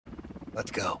Let's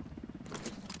go.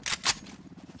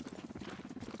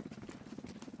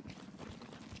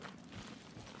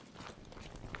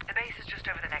 The base is just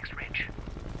over the next ridge.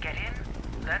 Get in,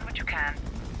 learn what you can,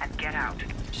 and get out.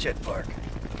 Shit, Park.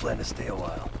 Plan to stay a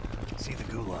while. See the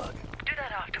gulag. Do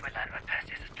that after we learn what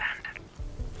Perseus has planned.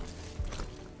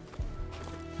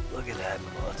 Look at that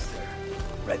monster.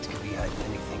 Reds could be hiding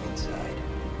anything inside.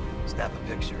 Snap a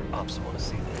picture. Ops want to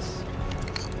see this.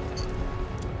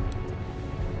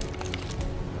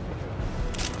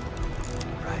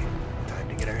 Right. Time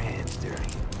to get our hands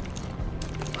dirty.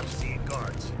 I'm seeing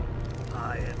guards.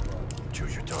 High and low.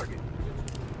 Choose your target.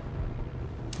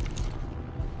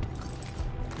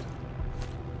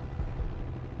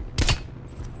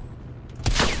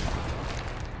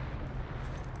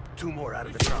 Two more out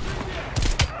of the truck.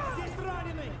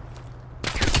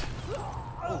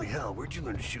 Holy hell, where'd you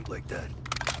learn to shoot like that?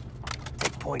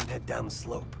 Take point and head down the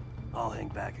slope. I'll hang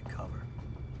back and cover.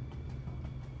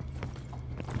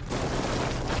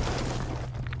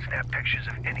 Snap pictures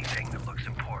of anything that looks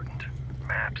important.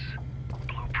 Maps,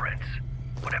 blueprints,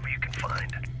 whatever you can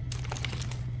find.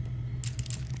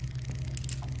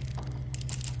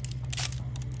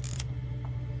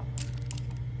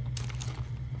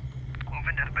 Move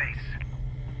into the base.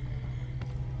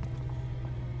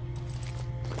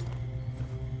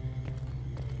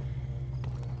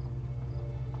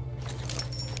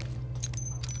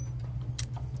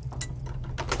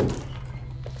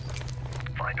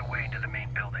 Find a way into the main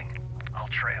building. I'll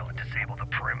trail and disable the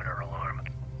perimeter alarm.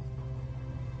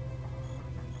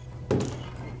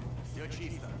 Все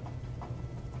чисто.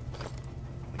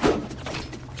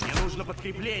 Мне нужно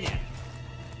подкрепление.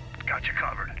 Got you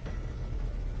covered.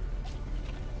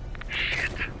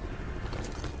 Shit.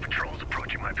 Patrol's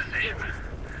approaching my position.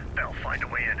 They'll find a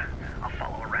way in. I'll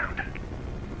follow around.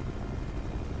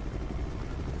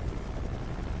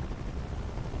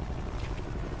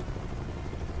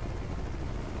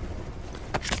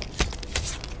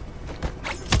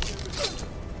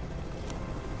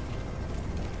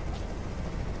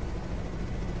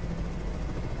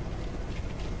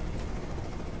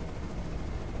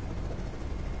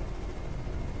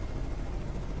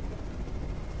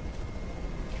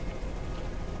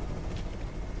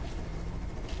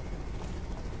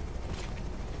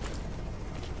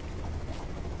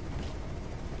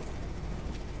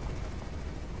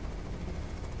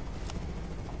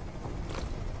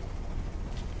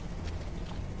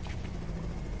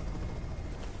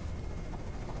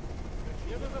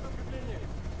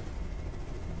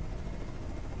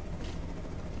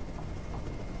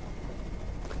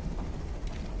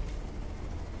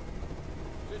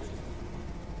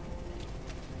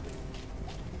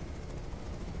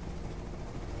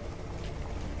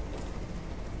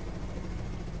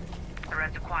 The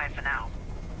Reds are quiet for now,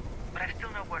 but I've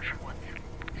still no word from Woods.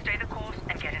 Stay the course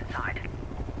and get inside.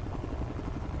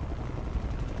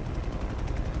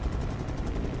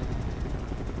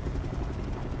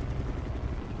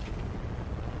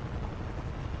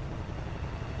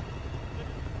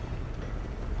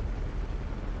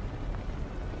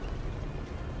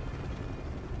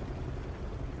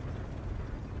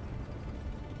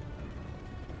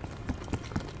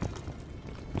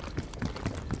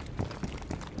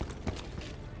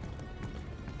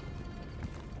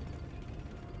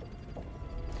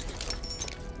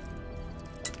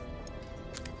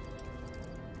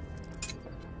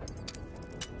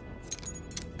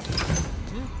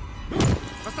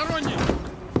 Посторонние!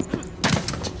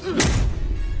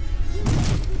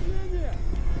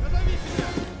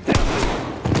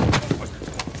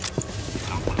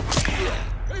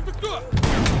 Эй, ты кто?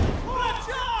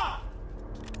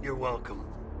 You're welcome.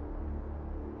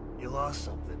 You lost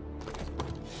something.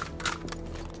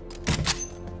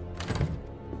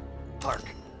 Park.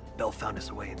 Bell found us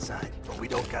a way inside, but we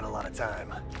don't got a lot of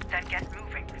time. Then get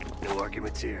moving. No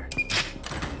arguments here.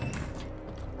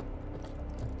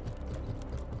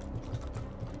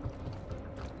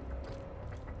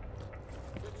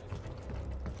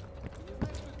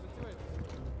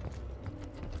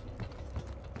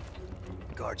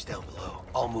 Guards down below.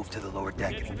 I'll move to the lower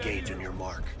deck and engage on your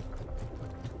mark.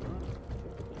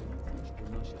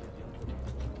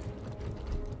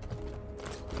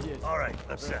 All right,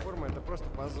 I'm set. Форма — это просто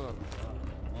позор.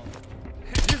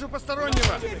 Вижу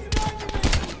постороннего!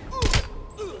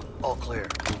 All clear.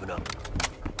 Moving up.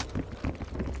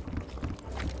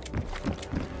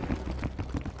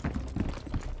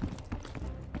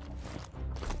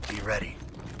 Be ready.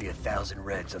 Be 1,000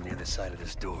 Reds on the other side of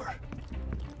this door.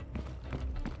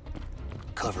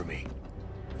 Cover me.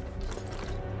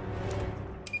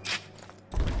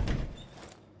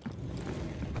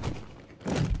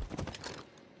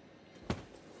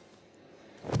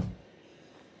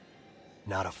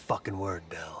 Not a fucking word,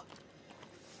 Bill.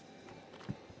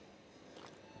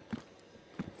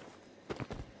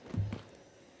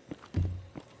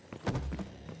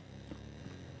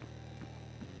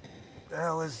 The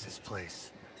hell is this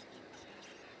place?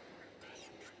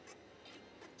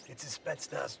 It's a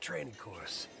Spetsnaz training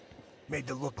course. Made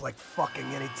to look like fucking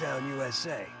Anytown,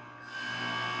 USA.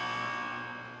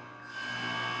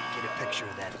 Get a picture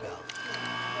of that, Bill.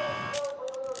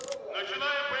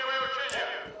 Начинаем боевые учения!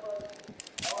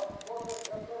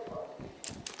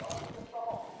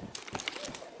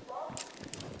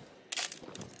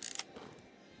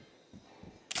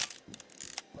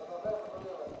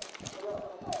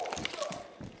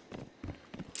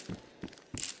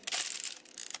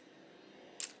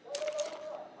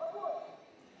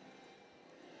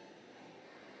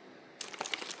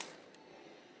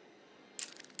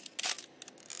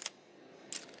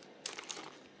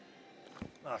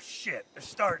 Oh shit, they're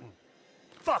starting.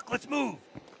 Fuck, let's move!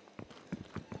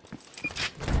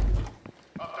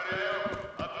 Повторяю,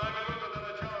 1 минута до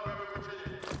начала боевых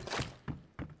учений.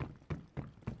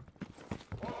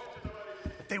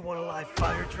 They want a live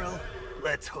fire drill?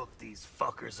 Let's hook these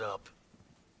fuckers up.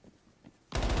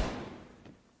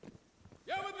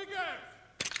 Я выдвигаюсь!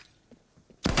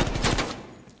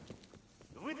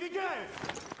 Выдвигаюсь!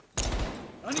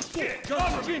 Они что,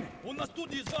 господин? Он на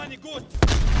студии званый гость!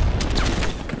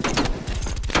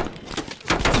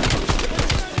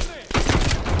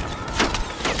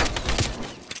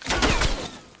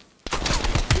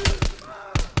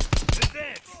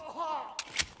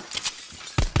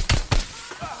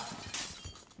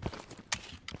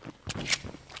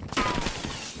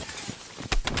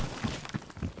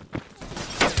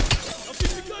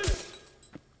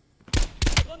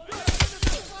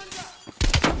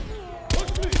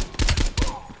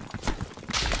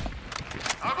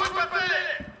 Огонь по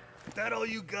цели! That all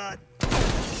you got?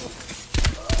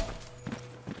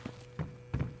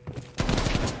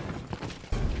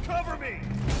 Cover me!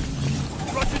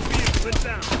 Russian vehicle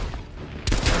inbound!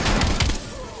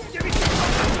 Give me some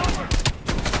fucking cover!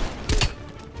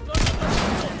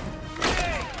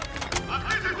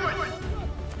 Открытый огонь!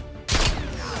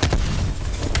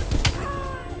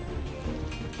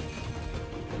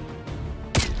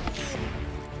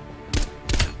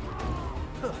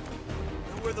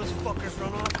 Know where those fuckers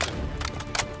run off?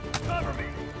 Cover me!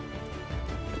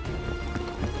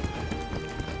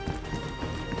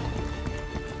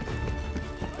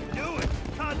 Do it!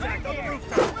 Contact on the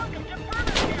rooftop! Welcome to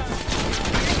Birmingham.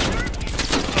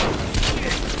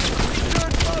 Shit!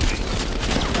 Turn buggy!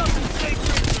 Nothing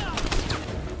sacred!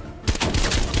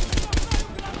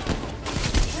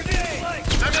 Grenade! Like,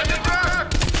 Наведен враг!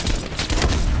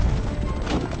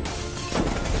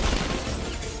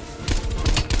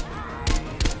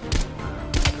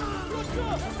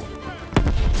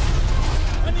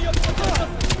 Они я попал!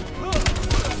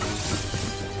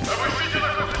 Опустите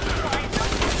лошадь!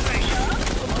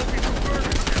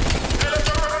 Цель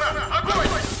обнаружена!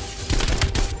 Огонь!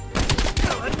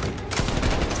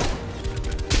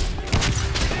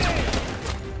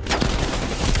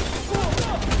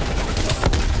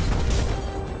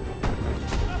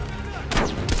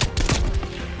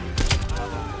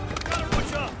 gotta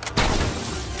rush up!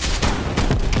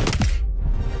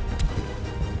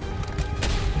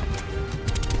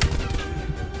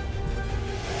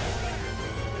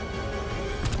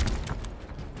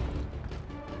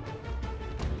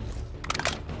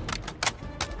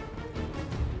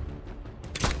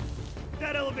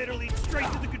 That elevator leads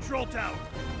straight to the control tower.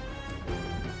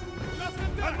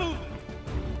 I'm moving.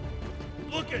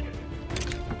 Looking.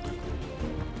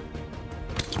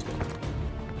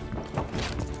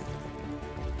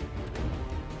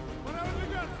 Пора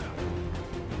выдвигаться!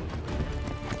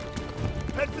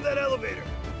 Head for that elevator.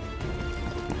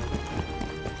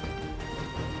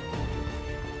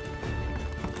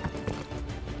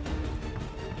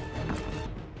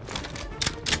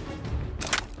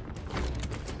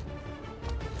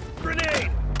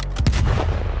 Grenade!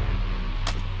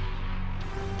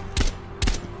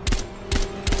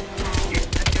 Shit,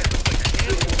 that guy looks like a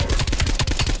handful.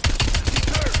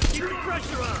 Keep the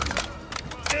pressure on!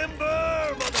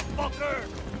 Timber, motherfucker!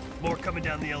 More coming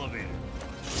down the elevator.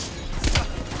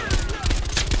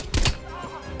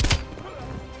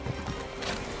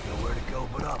 Nowhere to go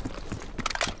but up.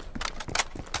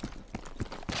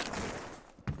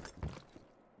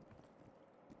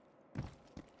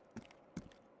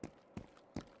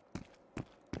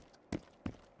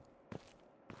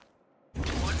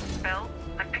 Bill,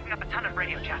 I'm picking up a ton of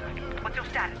radio chatter. What's your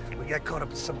status? We got caught up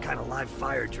in some kind of live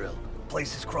fire drill.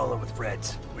 Place is crawling with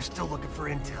Reds. We're still looking for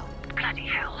intel. Bloody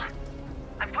hell.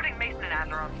 I'm putting Mason and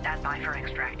Adler on standby for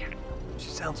extract. She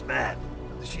sounds mad.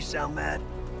 Does she sound mad?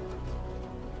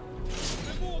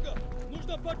 Тревога!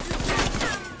 Нужно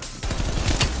поддержать!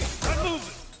 I'm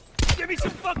moving! Give me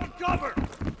some fucking cover!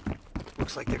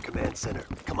 Looks like their command center.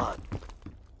 Come on.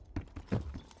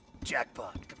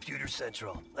 Jackpot, Computer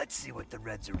Central. Let's see what the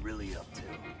Reds are really up to.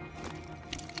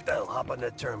 Bell, hop on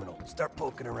that terminal. Start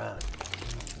poking around.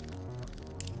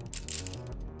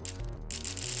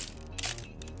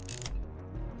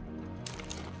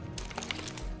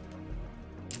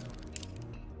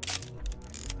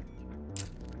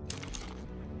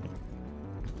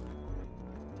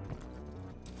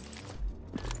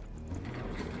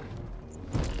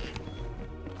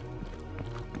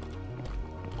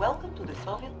 Welcome to the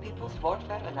Soviet People's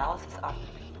Warfare Analysis Archive.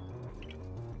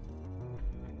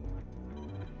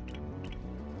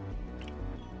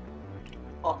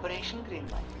 Operation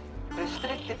Greenlight.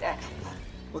 Restricted access.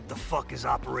 What the fuck is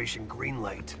Operation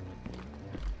Greenlight?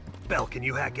 Bell, can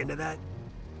you hack into that?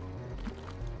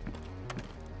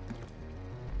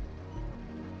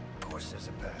 Of course there's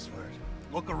a password.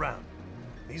 Look around.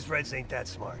 These Reds ain't that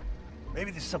smart. Maybe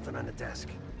there's something on the desk.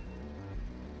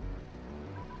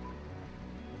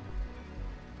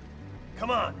 Come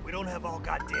on, we don't have all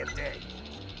goddamn day.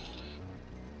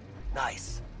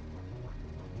 Nice.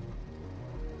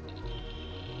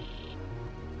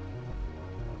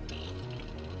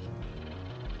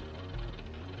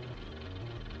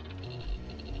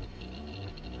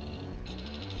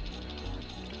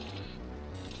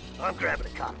 I'm grabbing a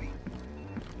copy.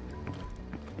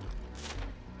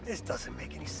 This doesn't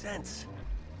make any sense.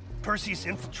 Perseus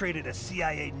infiltrated a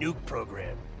CIA nuke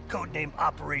program, codenamed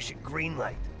Operation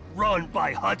Greenlight, run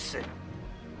by Hudson.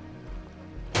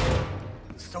 The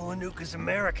stolen nuke is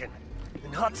American,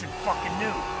 and Hudson fucking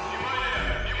knew.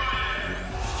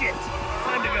 Shit,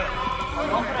 time to go.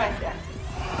 Unauthorized access.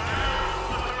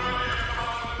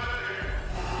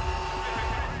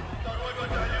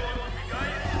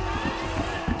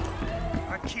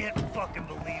 I can't fucking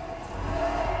believe it.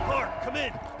 Park, come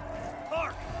in.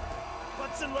 Park!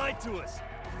 Hudson lied to us.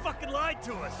 He fucking lied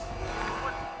to us.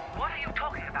 What are you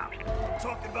talking about? I'm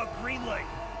talking about Greenlight.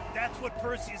 That's what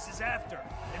Perseus is after.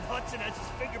 And Hudson has his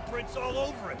fingerprints all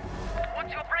over it.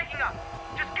 Once you're breaking up,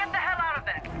 just get the hell out of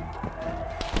there!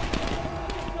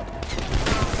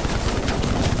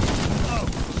 Oh,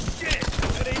 shit!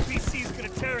 That APC's gonna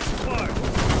tear us apart.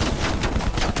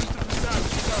 Use the facade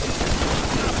to cover.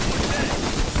 Stop it, dead.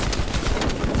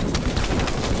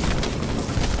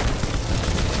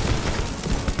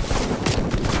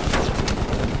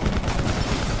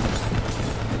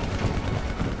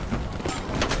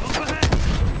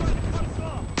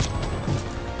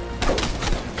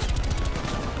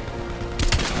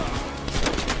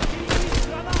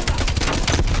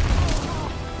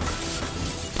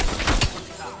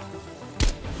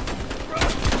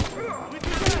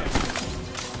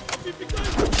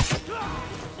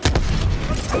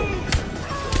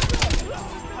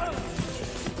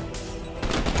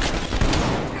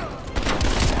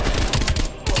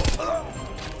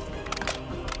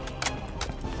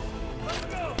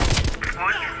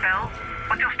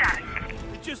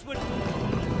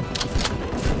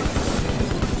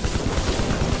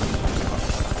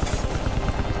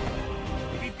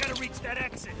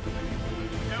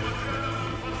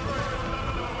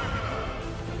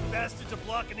 Bastards are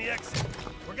blocking the exit.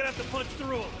 We're gonna have to punch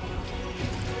through them.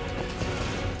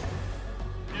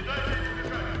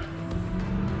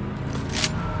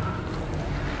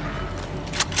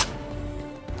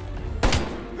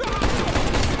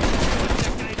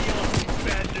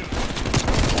 Bad news.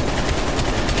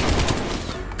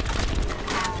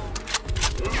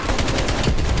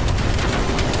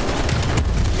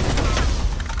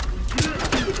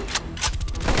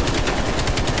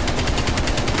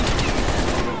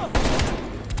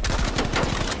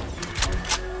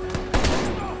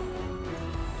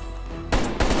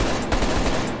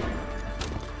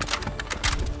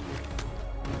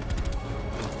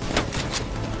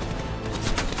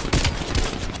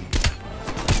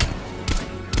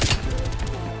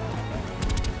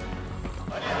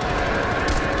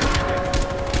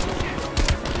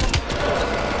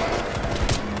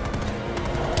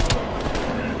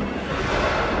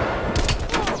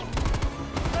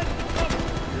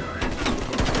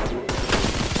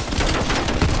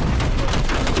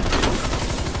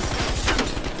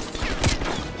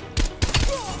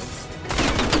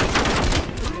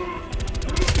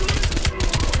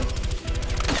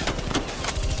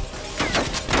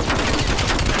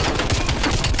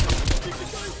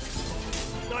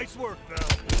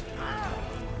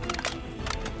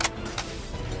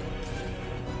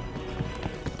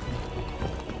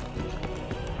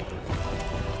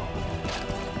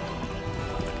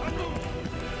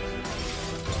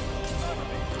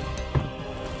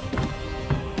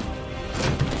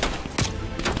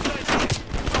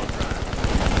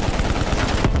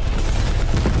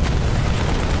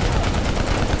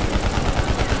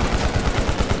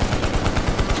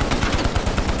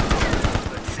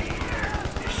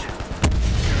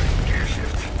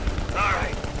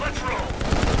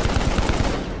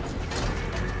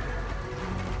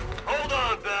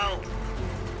 on, Bell.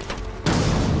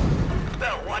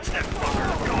 Bell, watch that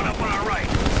fucker going up on our right.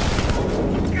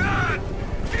 God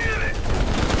damn it!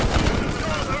 It's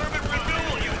called urban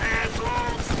renewal, you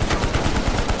assholes!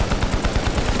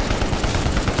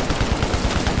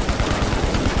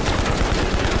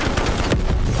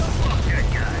 Fuck that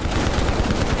guy.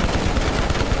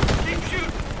 Keep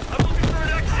shooting. I'm looking for an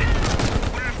exit.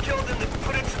 Would have killed him to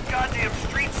put in some goddamn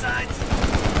street signs.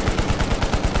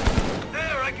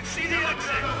 There, I can see the exit.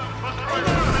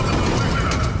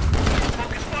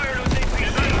 Focus fire those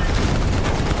APCs.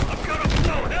 I'm gonna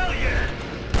blow, hell yeah!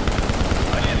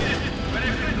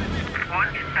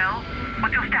 One, Bell,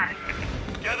 what's your status?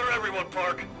 Gather everyone,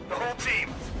 Park. The whole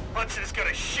team. Hudson's got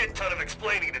a shit ton of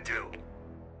explaining to do.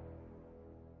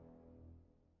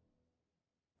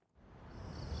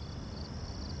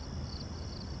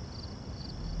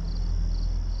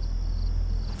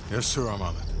 Yes, sir, I'm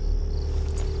on it.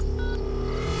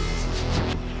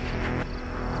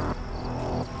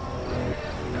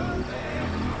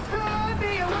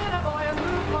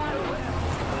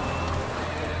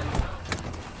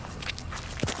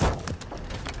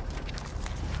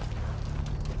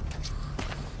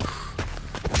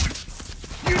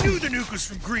 You knew the nuke was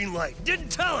from Greenlight. Didn't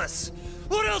tell us.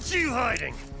 What else are you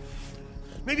hiding?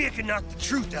 Maybe I can knock the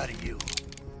truth out of you.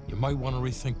 You might want to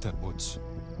rethink that, Woods.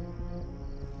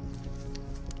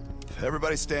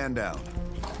 Everybody stand down.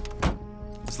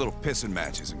 This little pissing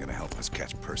match isn't gonna help us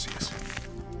catch Perseus.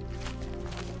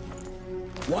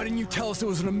 Why didn't you tell us it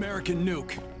was an American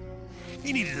nuke?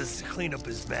 He needed us to clean up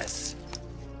his mess.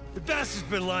 The bastard's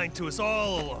been lying to us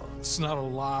all along. It's not a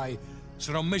lie. It's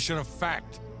an omission of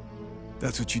fact.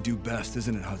 That's what you do best,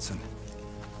 isn't it, Hudson?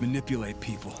 Manipulate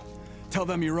people. Tell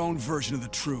them your own version of the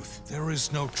truth. There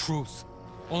is no truth.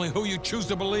 Only who you choose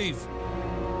to believe.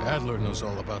 Adler knows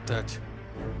all about that.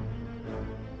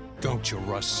 Don't you,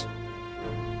 Russ?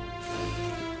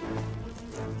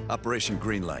 Operation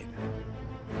Greenlight.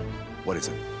 What is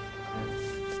it?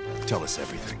 Tell us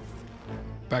everything.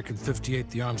 Back in '58,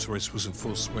 the arms race was in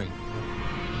full swing.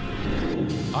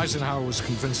 Eisenhower was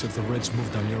convinced if the Reds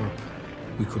moved on Europe,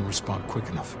 we couldn't respond quick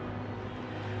enough.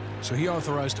 So he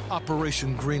authorized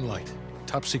Operation Greenlight, a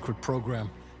top-secret program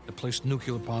that placed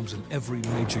nuclear bombs in every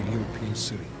major European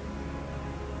city.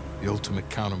 The ultimate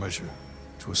countermeasure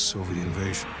to a Soviet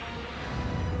invasion.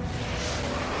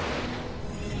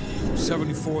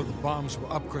 74 of the bombs were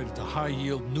upgraded to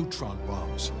high-yield neutron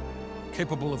bombs,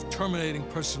 capable of terminating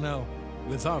personnel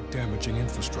without damaging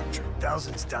infrastructure.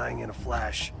 Thousands dying in a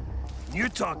flash. And you're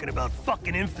talking about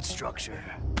fucking infrastructure.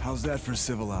 How's that for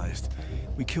civilized?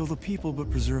 We kill the people but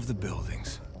preserve the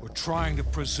buildings. We're trying to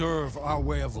preserve our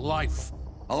way of life.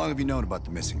 How long have you known about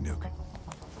the missing nuke?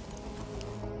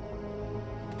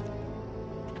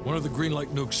 One of the Greenlight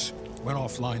nukes went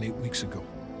offline 8 weeks ago.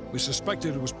 We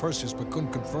suspected it was Perseus, but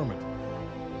couldn't confirm it.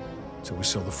 So we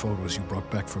saw the photos you brought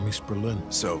back from East Berlin.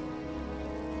 So,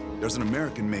 there's an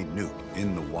American-made nuke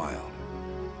in the wild.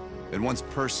 And once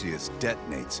Perseus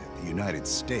detonates it, the United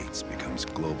States becomes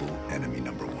global enemy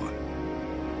 #1.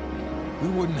 We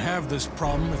wouldn't have this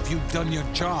problem if you'd done your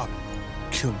job.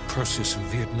 Killed Perseus in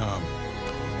Vietnam.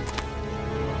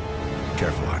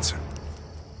 Careful, Hudson.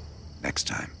 Next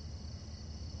time,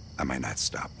 I might not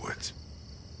stop Woods.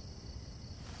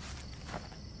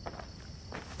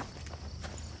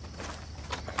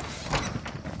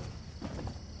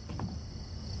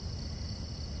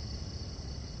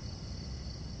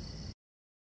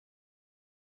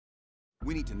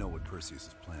 We need to know what Perseus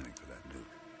is planning for that nuke.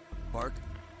 Park,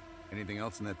 anything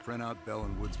else in that printout Bell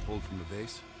and Woods pulled from the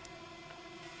base?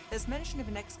 There's mention of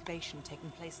an excavation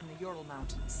taking place in the Ural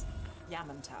Mountains,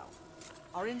 Yamantau.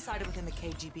 Our insider within the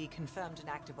KGB confirmed an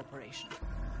active operation.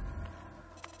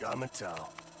 Yamantau.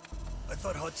 I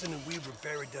thought Hudson and Weaver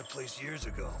buried that place years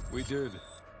ago. We did.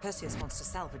 Perseus wants to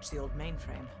salvage the old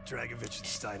mainframe. Dragovich and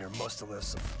Steiner must have left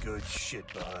some good shit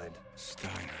behind.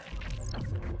 Steiner.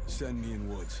 Send me in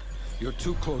Woods. You're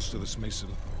too close to this, Mason.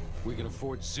 We can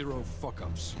afford 0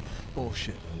 fuck-ups.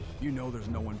 Bullshit. You know there's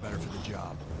no one better for the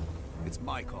job. It's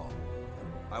my call.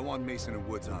 I want Mason and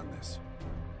Woods on this.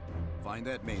 Find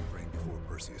that mainframe before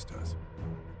Perseus does.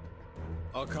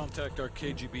 I'll contact our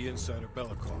KGB insider,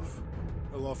 Belikov.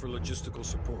 He'll offer logistical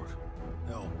support.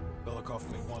 Hell, Belikov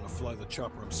may want to fly the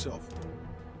chopper himself.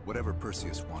 Whatever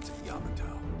Perseus wants at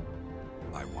Yamantau,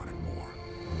 I want it more.